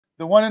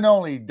the one and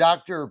only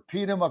Dr.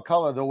 Peter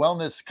McCullough, the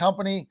Wellness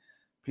Company.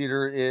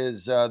 Peter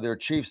is their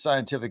Chief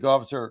Scientific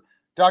Officer.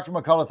 Dr.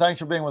 McCullough, thanks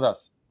for being with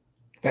us.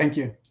 Thank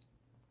you.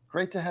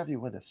 Great to have you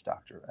with us,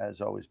 Doctor,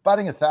 as always.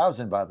 Batting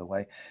 1,000, by the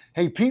way.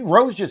 Hey, Pete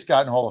Rose just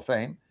got in Hall of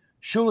Fame.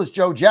 Shoeless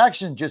Joe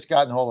Jackson just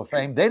got in Hall of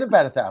Fame. They'd have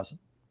batted 1,000.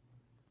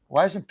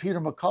 Why isn't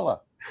Peter McCullough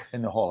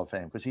in the Hall of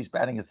Fame? Because he's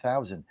batting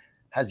 1,000,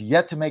 has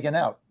yet to make an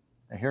out.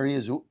 And here he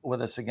is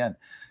with us again.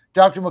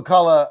 Dr.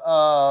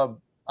 McCullough,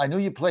 I knew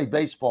you played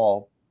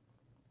baseball.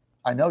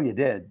 I know you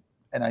did,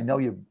 and I know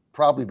you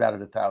probably batted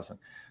 1,000.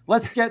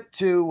 Let's get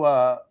to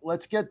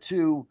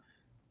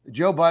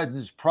Joe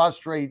Biden's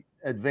prostate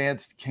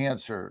advanced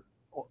cancer.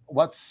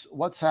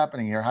 What's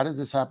happening here? How did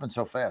this happen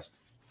so fast?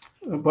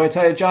 Boy, I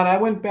tell you, John, I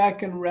went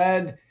back and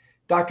read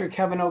Dr.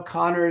 Kevin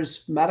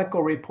O'Connor's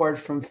medical report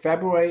from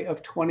February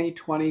of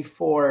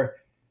 2024.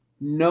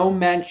 No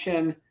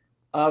mention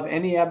of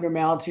any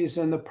abnormalities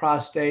in the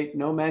prostate,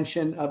 no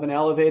mention of an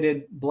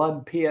elevated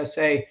blood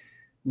PSA.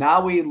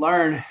 Now we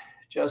learn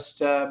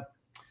just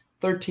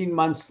 13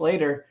 months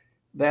later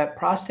that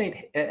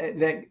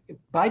that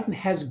Biden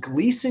has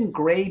Gleason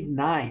grade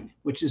 9,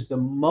 which is the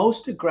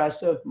most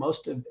aggressive,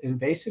 most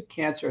invasive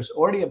cancer. It's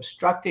already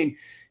obstructing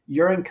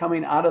urine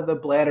coming out of the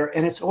bladder,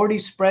 and it's already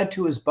spread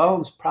to his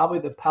bones, probably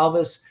the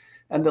pelvis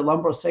and the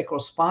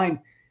lumbosacral spine.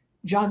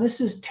 John, this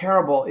is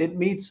terrible. It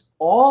meets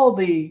all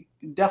the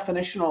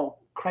definitional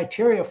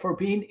criteria for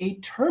being a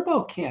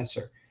turbo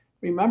cancer.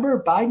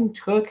 Remember, Biden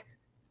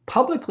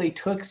publicly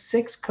took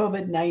 6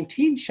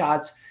 COVID-19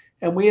 shots,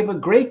 and we have a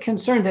great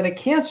concern that a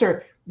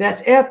cancer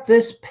that's at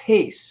this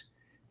pace,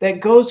 that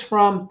goes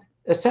from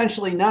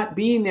essentially not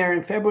being there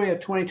in February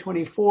of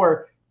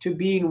 2024 to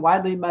being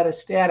widely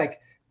metastatic,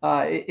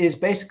 is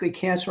basically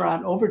cancer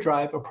on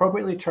overdrive,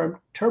 appropriately termed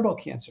turbo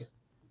cancer.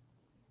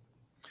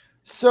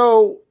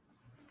 So,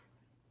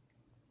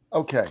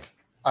 okay.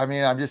 I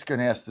mean, I'm just going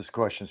to ask this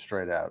question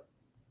straight out.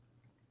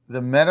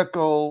 The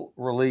medical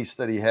release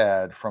that he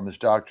had from his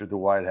doctor at the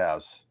White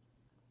House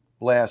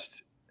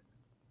last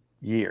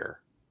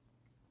year,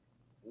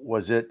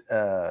 was it,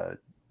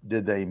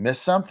 did they miss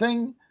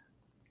something?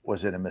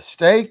 Was it a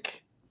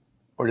mistake,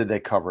 or did they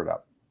cover it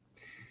up?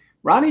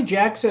 Ronnie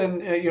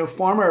Jackson,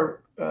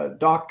 former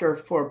doctor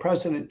for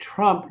President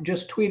Trump,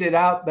 just tweeted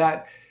out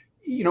that,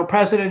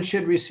 presidents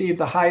should receive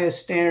the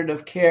highest standard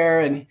of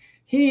care. And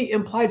he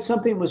implied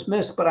something was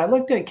missed. But I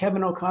looked at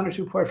Kevin O'Connor's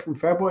report from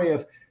February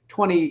of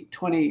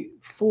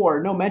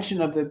 2024, no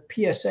mention of the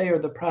PSA or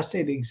the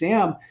prostate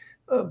exam.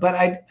 But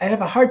I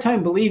have a hard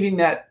time believing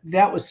that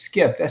was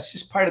skipped. That's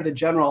just part of the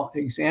general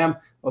exam.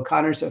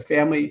 O'Connor's a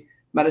family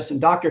medicine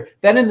doctor.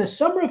 Then in the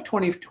summer of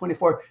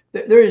 2024,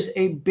 there is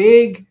a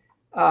big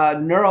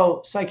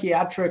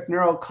neuropsychiatric,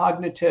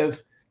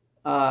 neurocognitive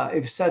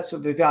sets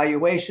of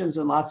evaluations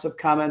and lots of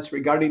comments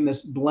regarding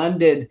this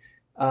blended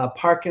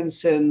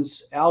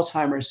Parkinson's,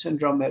 Alzheimer's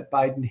syndrome that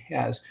Biden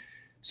has.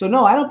 So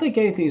no, I don't think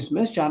anything is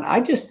missed, John. I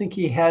just think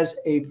he has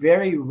a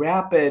very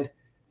rapid,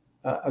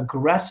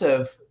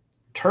 aggressive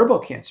turbo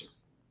cancer.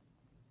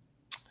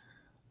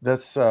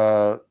 That's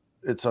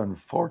it's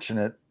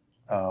unfortunate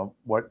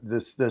what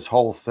this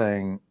whole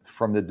thing,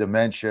 from the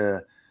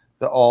dementia,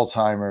 the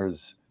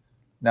Alzheimer's,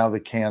 now the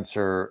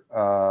cancer.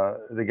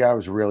 The guy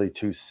was really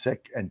too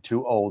sick and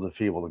too old and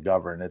feeble to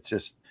govern. It's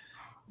just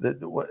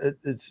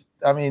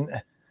I mean,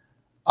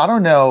 I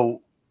don't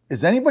know.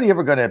 Is anybody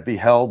ever going to be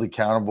held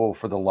accountable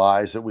for the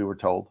lies that we were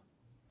told?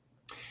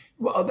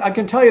 Well, I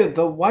can tell you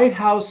the White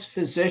House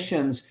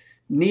physicians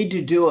need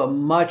to do a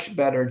much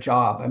better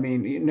job. I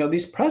mean,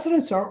 these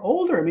presidents are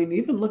older. I mean,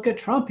 even look at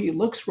Trump. He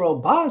looks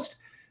robust,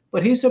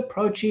 but he's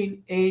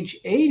approaching age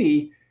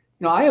 80.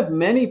 I have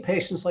many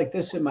patients like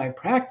this in my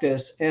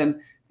practice, and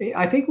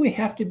I think we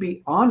have to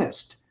be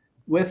honest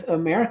with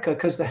America,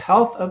 because the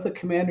health of the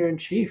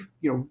commander-in-chief,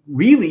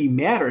 really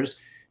matters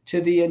to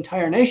the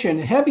entire nation.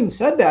 Having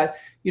said that,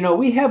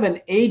 we have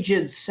an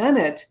aged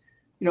Senate,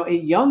 a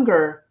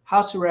younger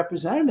House of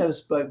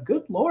Representatives, but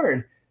good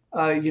Lord,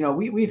 we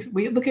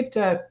look at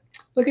Dianne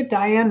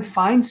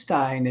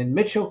Feinstein and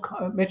Mitch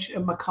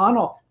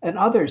McConnell and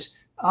others.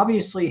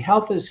 Obviously,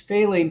 health is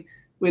failing.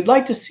 We'd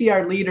like to see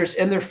our leaders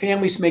and their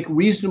families make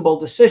reasonable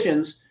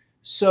decisions,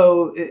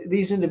 so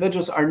these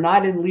individuals are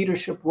not in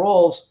leadership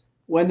roles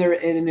when they're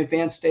in an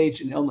advanced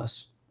stage in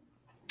illness.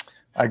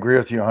 I agree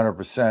with you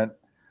 100%.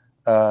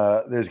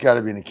 There's got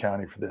to be an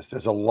accounting for this.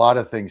 There's a lot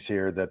of things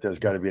here that there's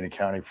got to be an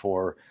accounting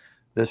for.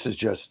 This is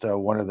just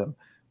one of them.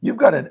 You've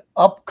got an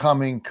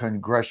upcoming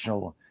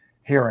congressional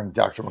hearing,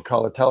 Dr.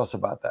 McCullough. Tell us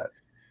about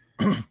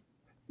that.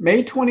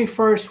 May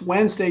 21st,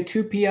 Wednesday,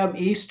 2 p.m.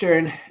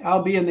 Eastern,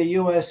 I'll be in the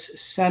U.S.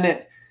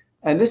 Senate.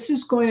 And this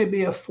is going to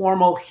be a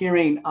formal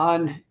hearing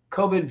on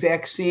COVID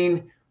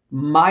vaccine,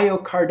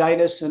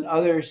 myocarditis, and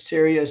other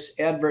serious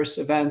adverse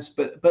events,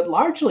 but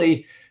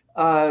largely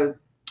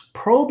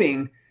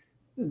probing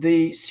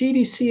the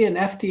CDC and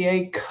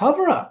FDA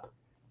cover-up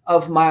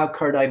of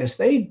myocarditis.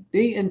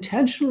 They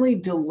intentionally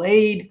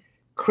delayed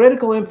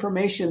critical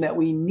information that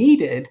we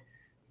needed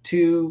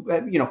to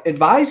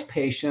advise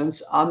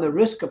patients on the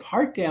risk of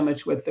heart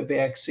damage with the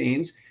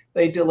vaccines.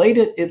 They delayed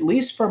it at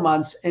least for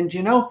months. And,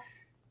 you know,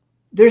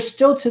 there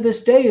still to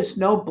this day is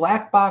no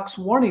black box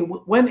warning.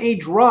 When a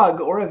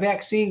drug or a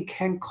vaccine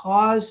can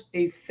cause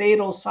a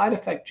fatal side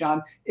effect,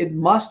 John, it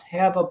must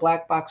have a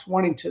black box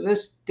warning. To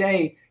this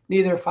day,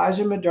 neither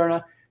Pfizer or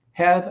Moderna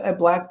have a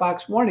black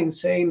box warning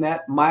saying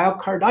that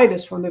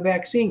myocarditis from the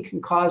vaccine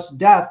can cause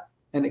death,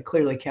 and it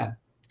clearly can.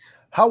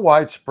 How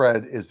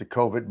widespread is the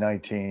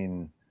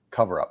COVID-19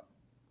 cover-up?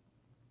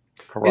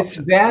 Corruption. It's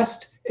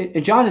vast.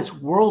 John, it's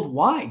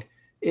worldwide.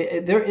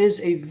 There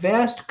is a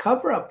vast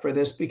cover-up for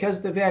this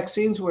because the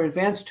vaccines were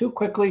advanced too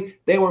quickly.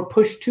 They were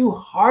pushed too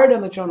hard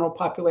on the general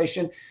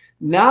population.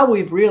 Now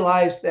we've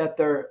realized that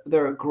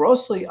they're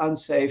grossly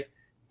unsafe,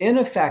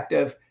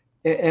 ineffective,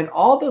 and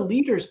all the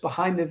leaders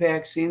behind the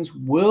vaccines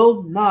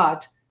will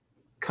not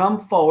come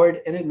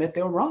forward and admit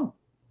they were wrong.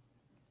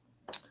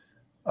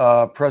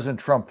 President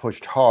Trump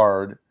pushed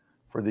hard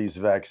for these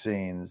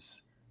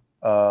vaccines.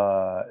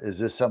 Is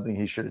this something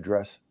he should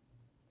address?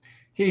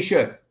 He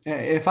should.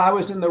 If I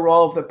was in the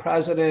role of the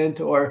president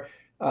or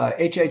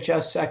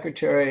HHS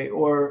secretary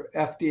or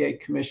FDA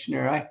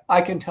commissioner,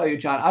 I can tell you,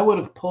 John, I would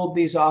have pulled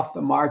these off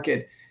the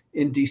market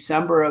in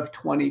December of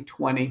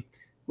 2020.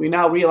 We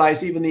now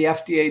realize even the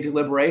FDA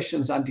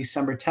deliberations on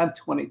December 10th,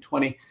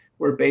 2020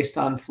 were based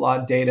on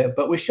flawed data,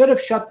 but we should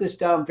have shut this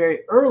down very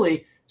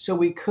early so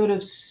we could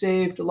have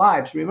saved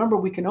lives. Remember,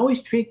 we can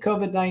always treat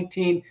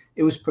COVID-19.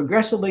 It was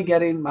progressively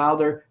getting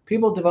milder.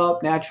 People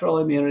developed natural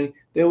immunity.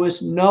 There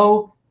was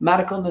no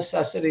medical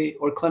necessity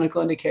or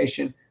clinical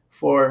indication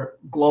for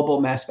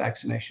global mass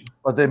vaccination.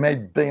 But they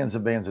made billions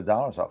and billions of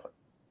dollars off it.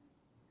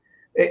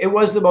 It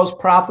was the most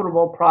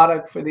profitable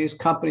product for these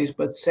companies,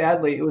 but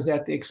sadly, it was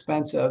at the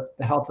expense of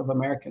the health of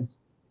Americans.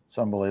 It's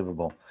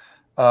unbelievable.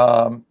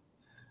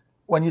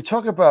 When you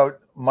talk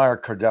about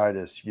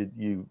myocarditis,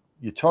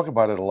 you talk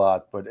about it a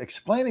lot, but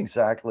explain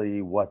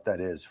exactly what that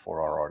is for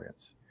our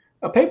audience.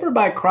 A paper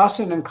by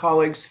Crossan and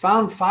colleagues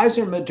found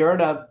Pfizer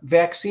Moderna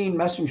vaccine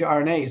messenger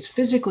RNA is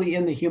physically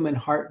in the human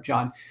heart,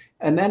 John,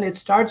 and then it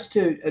starts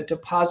to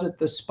deposit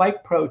the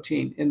spike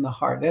protein in the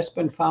heart. That's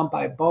been found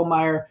by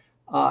Boehmeyer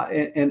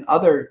and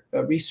other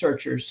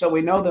researchers. So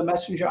we know the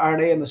messenger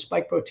RNA and the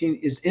spike protein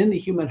is in the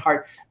human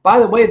heart. By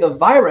the way, the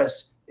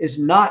virus is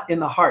not in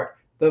the heart.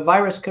 The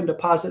virus can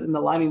deposit in the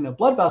lining of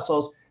blood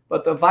vessels,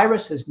 but the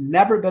virus has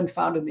never been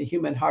found in the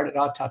human heart at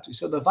autopsy.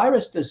 So the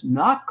virus does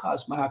not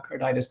cause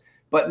myocarditis,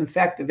 but in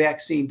fact, the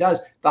vaccine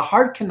does. The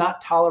heart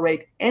cannot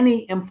tolerate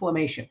any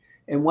inflammation.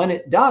 And when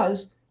it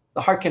does,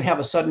 the heart can have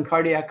a sudden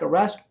cardiac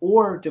arrest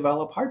or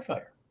develop heart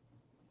failure.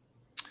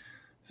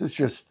 It's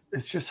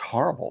just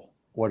horrible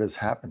what has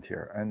happened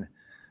here.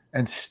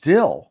 And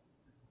still,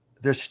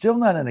 there's still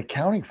not an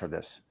accounting for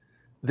this.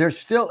 There's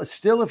still,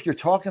 if you're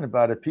talking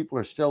about it, people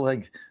are still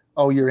like,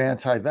 oh, you're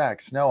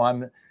anti-vax. No,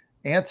 I'm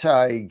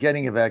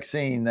anti-getting a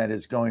vaccine that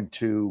is going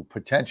to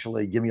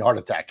potentially give me a heart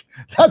attack.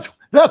 That's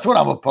what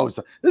I'm opposed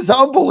to. This is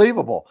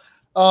unbelievable.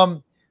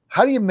 How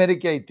do you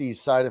mitigate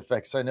these side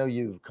effects? I know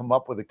you've come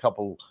up with a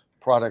couple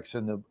products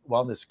in the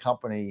wellness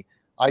company.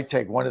 I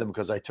take one of them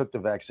because I took the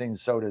vaccine.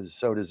 So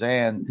does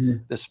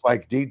Anne, the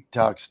spike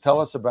detox.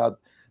 Tell us about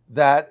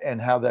that and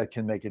how that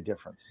can make a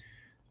difference.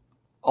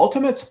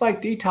 Ultimate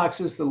Spike Detox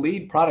is the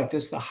lead product.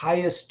 It's the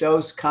highest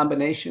dose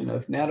combination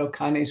of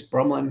nattokinase,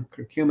 bromelain,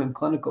 curcumin,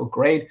 clinical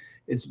grade.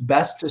 It's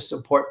best to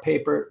support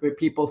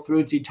people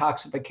through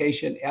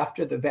detoxification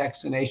after the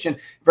vaccination.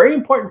 Very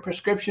important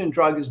prescription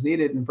drug is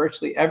needed in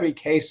virtually every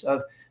case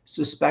of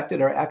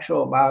suspected or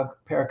actual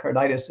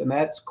myopericardis, and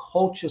that's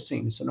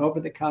colchicine. It's an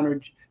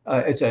over-the-counter,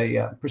 it's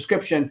a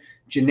prescription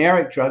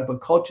generic drug,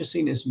 but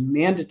colchicine is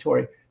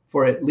mandatory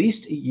for at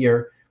least a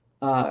year.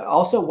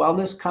 Also,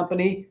 wellness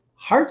company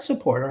heart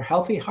support or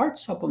healthy heart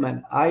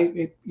supplement,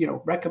 I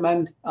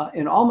recommend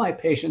in all my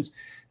patients.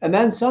 And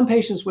then some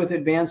patients with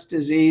advanced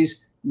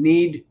disease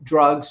need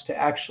drugs to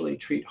actually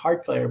treat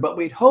heart failure. But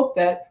we'd hope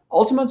that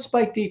Ultimate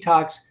Spike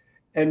Detox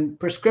and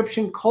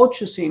prescription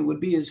colchicine would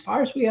be as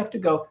far as we have to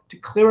go to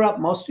clear up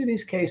most of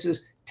these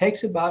cases.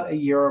 Takes about a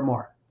year or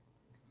more.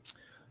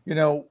 You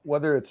know,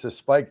 whether it's a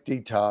spike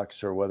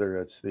detox or whether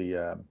it's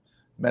the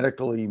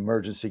medical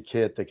emergency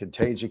kit, the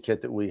contagion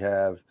kit that we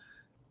have,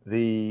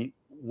 the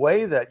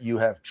way that you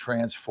have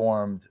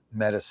transformed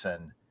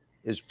medicine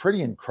is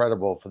pretty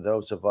incredible for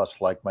those of us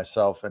like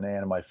myself and Ann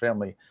and my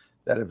family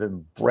that have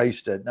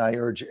embraced it. And I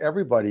urge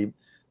everybody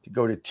to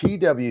go to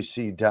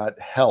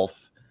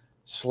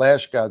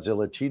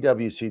twc.health/Godzilla,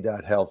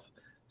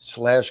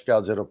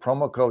 twc.health/Godzilla,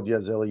 promo code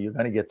Godzilla. You're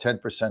going to get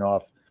 10%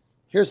 off.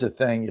 Here's the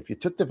thing. If you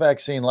took the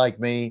vaccine like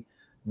me,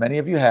 many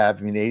of you have,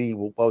 I mean, 80,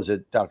 what was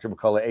it, Dr.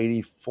 McCullough,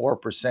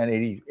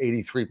 84%,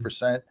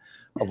 83%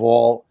 of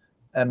all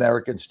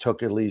Americans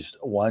took at least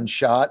one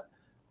shot,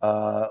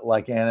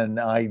 like Ann and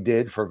I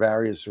did for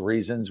various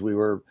reasons. We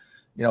were,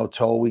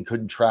 told we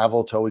couldn't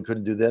travel, told we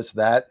couldn't do this,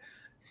 that,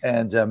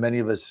 and many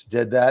of us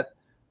did that.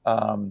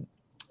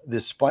 The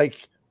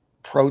spike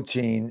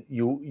protein,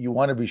 you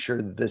want to be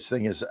sure that this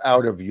thing is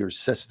out of your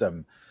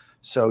system.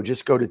 So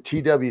just go to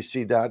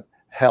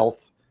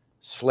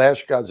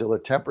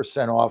twc.health/Godzilla,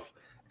 10% off,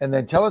 and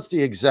then tell us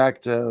the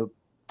exact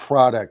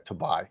product to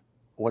buy.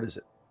 What is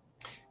it?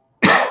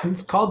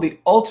 It's called the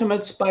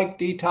Ultimate Spike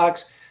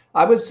Detox.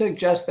 I would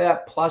suggest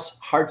that plus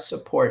heart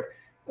support.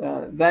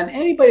 Then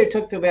anybody who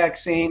took the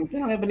vaccine, they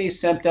don't have any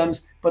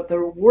symptoms, but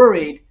they're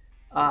worried.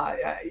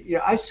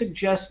 I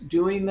suggest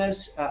doing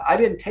this. I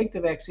didn't take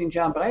the vaccine,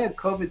 John, but I had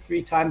COVID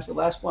 3 times. The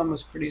last one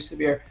was pretty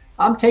severe.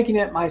 I'm taking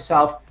it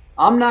myself.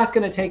 I'm not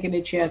going to take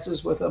any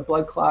chances with a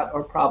blood clot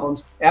or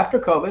problems after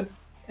COVID,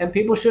 and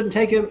people shouldn't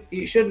take it.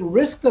 You shouldn't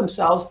risk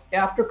themselves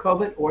after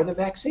COVID or the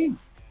vaccine.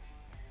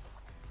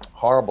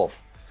 Horrible.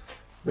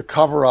 The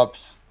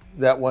cover-ups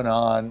that went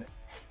on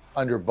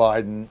under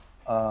Biden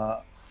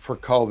for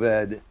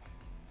COVID,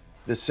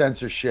 the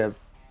censorship.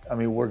 I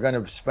mean, we're going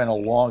to spend a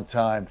long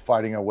time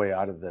fighting our way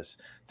out of this.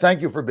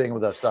 Thank you for being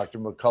with us, Dr.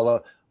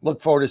 McCullough.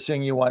 Look forward to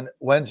seeing you on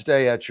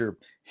Wednesday at your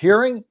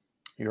hearing.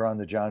 You're on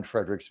the John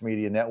Fredericks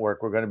Media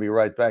Network. We're going to be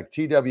right back.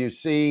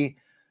 TWC,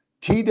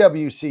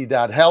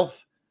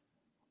 twc.health,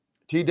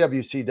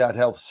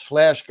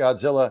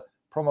 twc.health/Godzilla,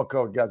 promo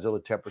code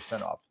Godzilla,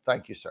 10% off.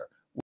 Thank you, sir.